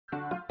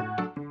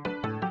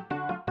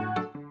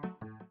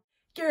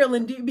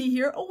Carolyn Dube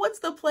here. What's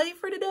the play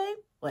for today?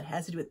 Well, it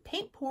has to do with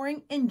paint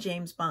pouring and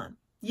James Bond.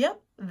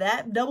 Yep,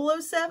 that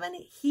 007,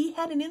 he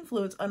had an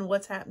influence on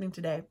what's happening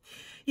today.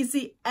 You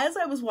see, as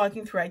I was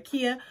walking through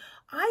IKEA,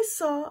 I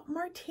saw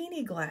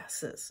Martini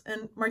glasses.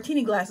 And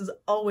Martini glasses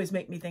always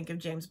make me think of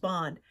James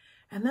Bond.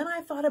 And then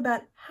I thought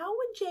about how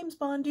would James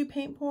Bond do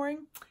paint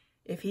pouring?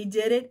 If he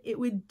did it, it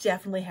would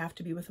definitely have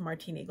to be with a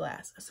Martini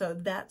glass. So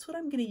that's what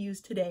I'm going to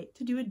use today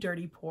to do a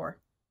dirty pour.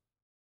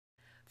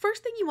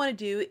 First thing you want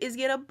to do is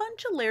get a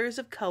bunch of layers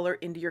of color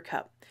into your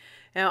cup.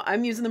 Now,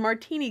 I'm using the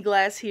Martini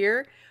glass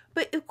here,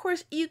 but of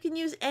course you can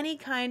use any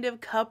kind of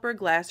cup or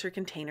glass or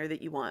container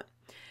that you want.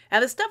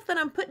 Now, the stuff that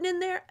I'm putting in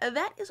there,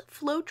 that is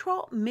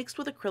Floetrol mixed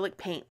with acrylic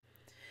paint.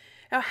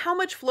 Now, how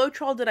much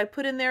Floetrol did I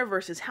put in there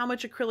versus how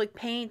much acrylic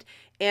paint,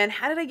 and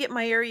how did I get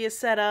my area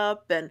set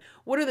up, and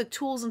what are the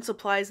tools and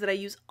supplies that I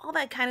use, all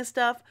that kind of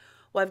stuff?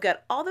 Well, I've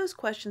got all those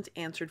questions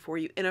answered for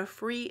you in a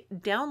free,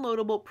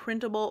 downloadable,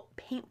 printable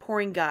paint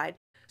pouring guide.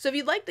 So if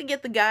you'd like to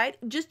get the guide,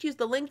 just use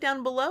the link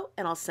down below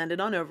and I'll send it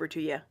on over to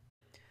you.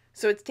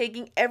 So it's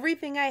taking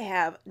everything I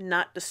have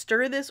not to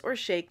stir this or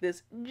shake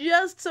this,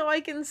 just so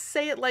I can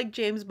say it like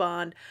James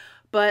Bond.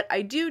 But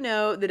I do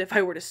know that if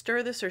I were to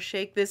stir this or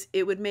shake this,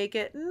 it would make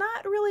it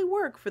not really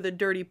work for the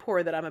dirty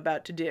pour that I'm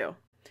about to do.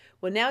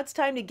 Well, now it's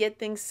time to get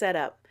things set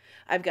up.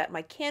 I've got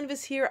my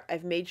canvas here.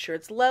 I've made sure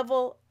it's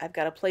level. I've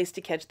got a place to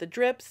catch the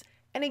drips.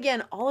 And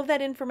again, all of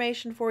that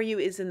information for you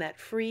is in that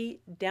free,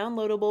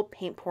 downloadable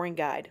paint pouring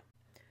guide.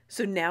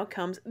 So now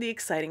comes the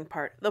exciting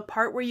part, the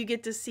part where you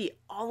get to see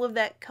all of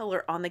that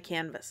color on the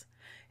canvas.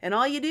 And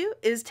all you do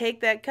is take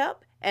that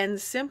cup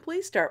and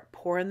simply start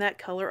pouring that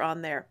color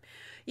on there.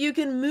 You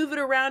can move it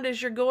around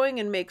as you're going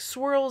and make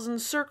swirls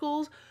and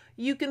circles.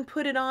 You can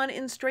put it on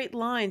in straight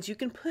lines. You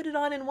can put it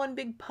on in one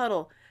big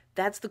puddle.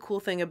 That's the cool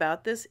thing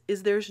about this,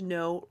 is there's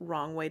no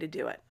wrong way to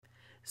do it.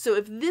 So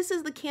if this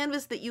is the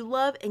canvas that you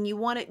love and you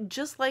want it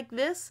just like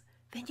this,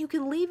 then you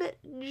can leave it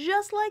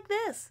just like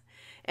this.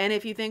 And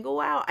if you think, oh,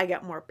 wow, I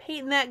got more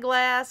paint in that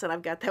glass and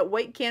I've got that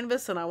white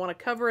canvas and I want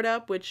to cover it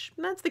up, which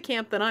that's the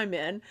camp that I'm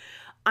in,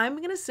 I'm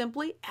going to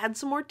simply add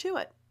some more to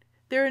it.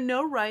 There are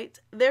no rights,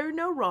 there are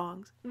no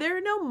wrongs, there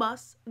are no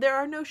musts, there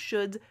are no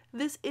shoulds.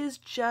 This is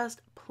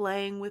just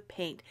playing with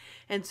paint.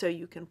 And so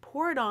you can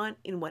pour it on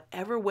in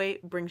whatever way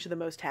brings you the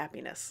most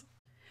happiness.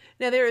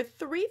 Now, there are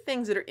three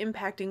things that are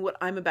impacting what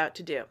I'm about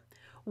to do.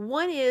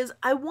 One is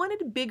I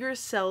wanted bigger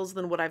cells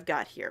than what I've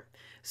got here.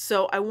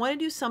 So I want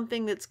to do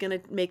something that's going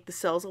to make the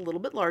cells a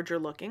little bit larger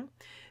looking.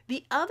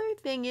 The other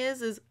thing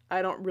is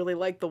I don't really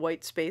like the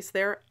white space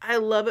there. I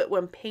love it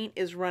when paint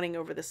is running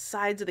over the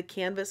sides of the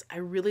canvas. I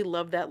really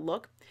love that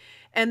look.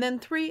 And then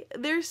three,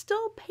 there's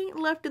still paint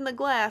left in the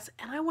glass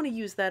and I want to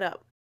use that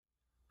up.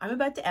 I'm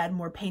about to add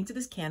more paint to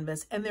this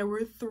canvas, and there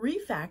were three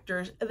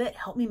factors that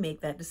helped me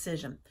make that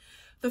decision.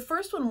 The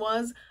first one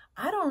was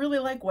I don't really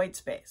like white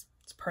space.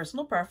 It's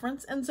personal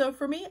preference, and so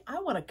for me, I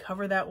want to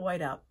cover that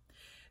white up.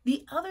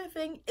 The other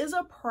thing is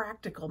a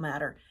practical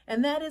matter,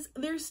 and that is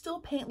there's still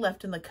paint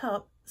left in the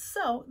cup,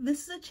 so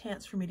this is a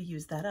chance for me to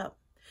use that up.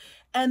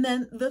 And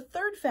then the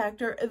third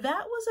factor,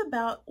 that was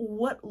about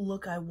what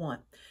look I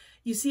want.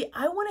 You see,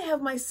 I want to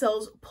have my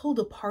cells pulled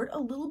apart a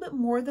little bit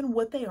more than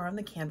what they are on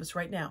the canvas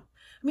right now.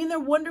 I mean, they're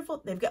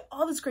wonderful, they've got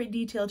all this great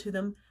detail to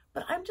them,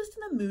 but I'm just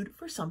in the mood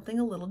for something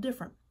a little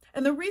different.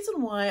 And the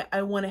reason why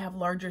I want to have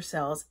larger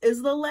cells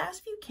is the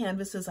last few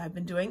canvases I've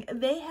been doing,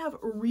 they have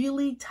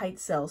really tight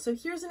cells. So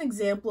here's an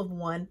example of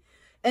one,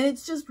 and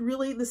it's just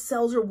really, the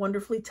cells are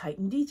wonderfully tight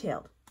and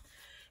detailed.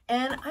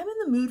 And I'm in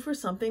the mood for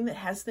something that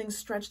has things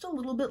stretched a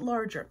little bit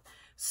larger.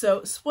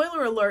 So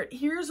spoiler alert,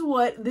 here's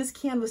what this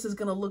canvas is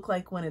going to look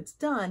like when it's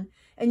done.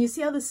 And you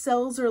see how the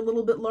cells are a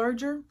little bit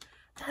larger?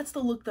 That's the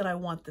look that I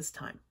want this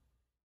time.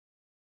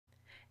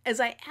 As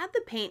I add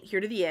the paint here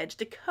to the edge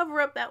to cover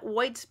up that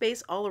white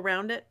space all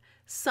around it,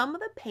 some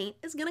of the paint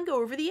is going to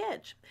go over the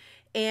edge.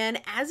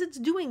 And as it's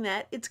doing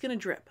that, it's going to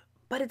drip.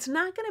 But it's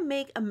not going to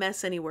make a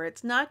mess anywhere.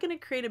 It's not going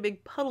to create a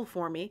big puddle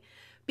for me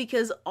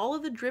because all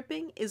of the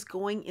dripping is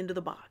going into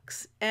the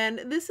box. And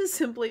this is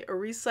simply a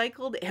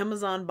recycled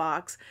Amazon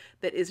box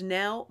that is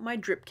now my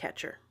drip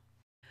catcher.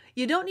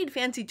 You don't need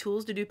fancy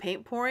tools to do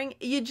paint pouring.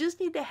 You just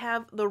need to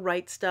have the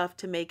right stuff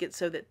to make it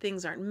so that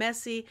things aren't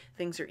messy,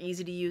 things are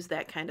easy to use,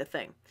 that kind of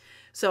thing.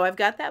 So I've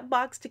got that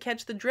box to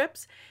catch the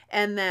drips,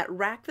 and that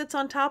rack that's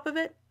on top of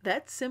it,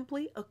 that's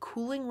simply a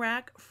cooling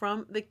rack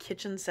from the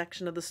kitchen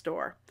section of the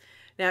store.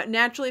 Now,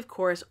 naturally, of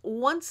course,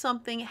 once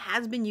something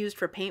has been used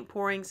for paint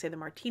pouring, say the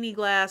Martini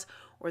glass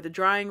or the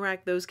drying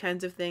rack, those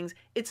kinds of things,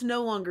 it's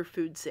no longer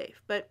food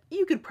safe, but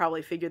you could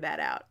probably figure that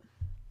out.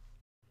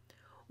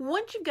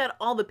 Once you've got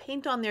all the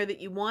paint on there that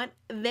you want,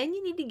 then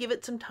you need to give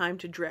it some time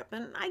to drip.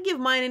 And I give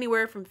mine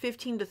anywhere from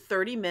 15 to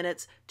 30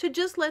 minutes to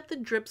just let the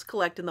drips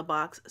collect in the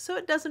box so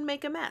it doesn't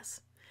make a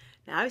mess.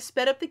 Now I've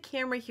sped up the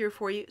camera here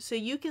for you so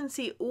you can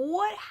see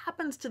what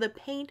happens to the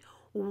paint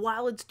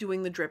while it's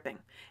doing the dripping.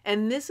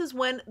 And this is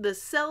when the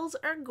cells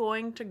are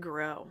going to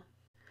grow.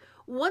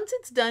 Once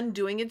it's done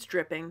doing its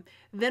dripping,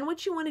 then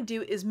what you want to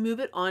do is move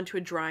it onto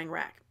a drying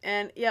rack.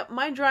 And yep,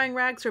 my drying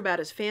racks are about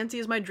as fancy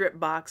as my drip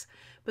box,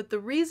 but the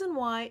reason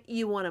why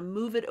you want to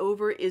move it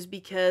over is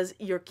because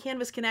your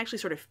canvas can actually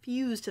sort of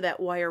fuse to that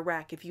wire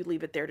rack if you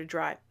leave it there to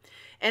dry.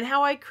 And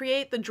how I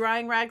create the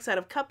drying racks out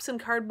of cups and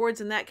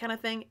cardboards and that kind of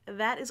thing,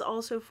 that is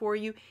also for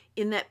you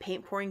in that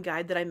paint pouring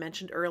guide that I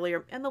mentioned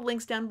earlier, and the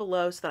link's down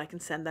below so that I can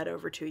send that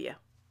over to you.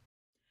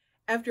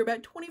 After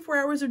about 24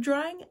 hours of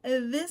drying,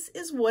 this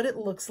is what it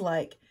looks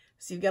like.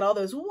 So you've got all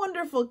those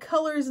wonderful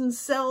colors and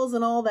cells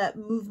and all that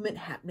movement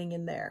happening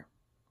in there.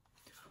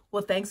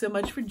 Well, thanks so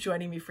much for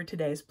joining me for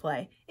today's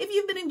play. If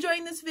you've been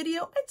enjoying this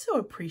video, I'd so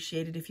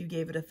appreciate it if you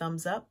gave it a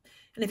thumbs up.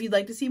 And if you'd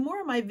like to see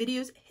more of my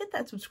videos, hit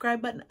that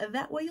subscribe button.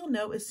 That way you'll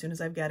know as soon as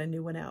I've got a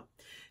new one out.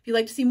 If you'd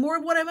like to see more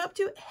of what I'm up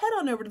to, head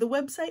on over to the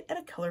website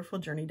at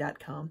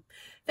acolorfuljourney.com.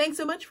 Thanks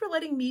so much for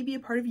letting me be a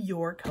part of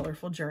your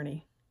colorful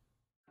journey.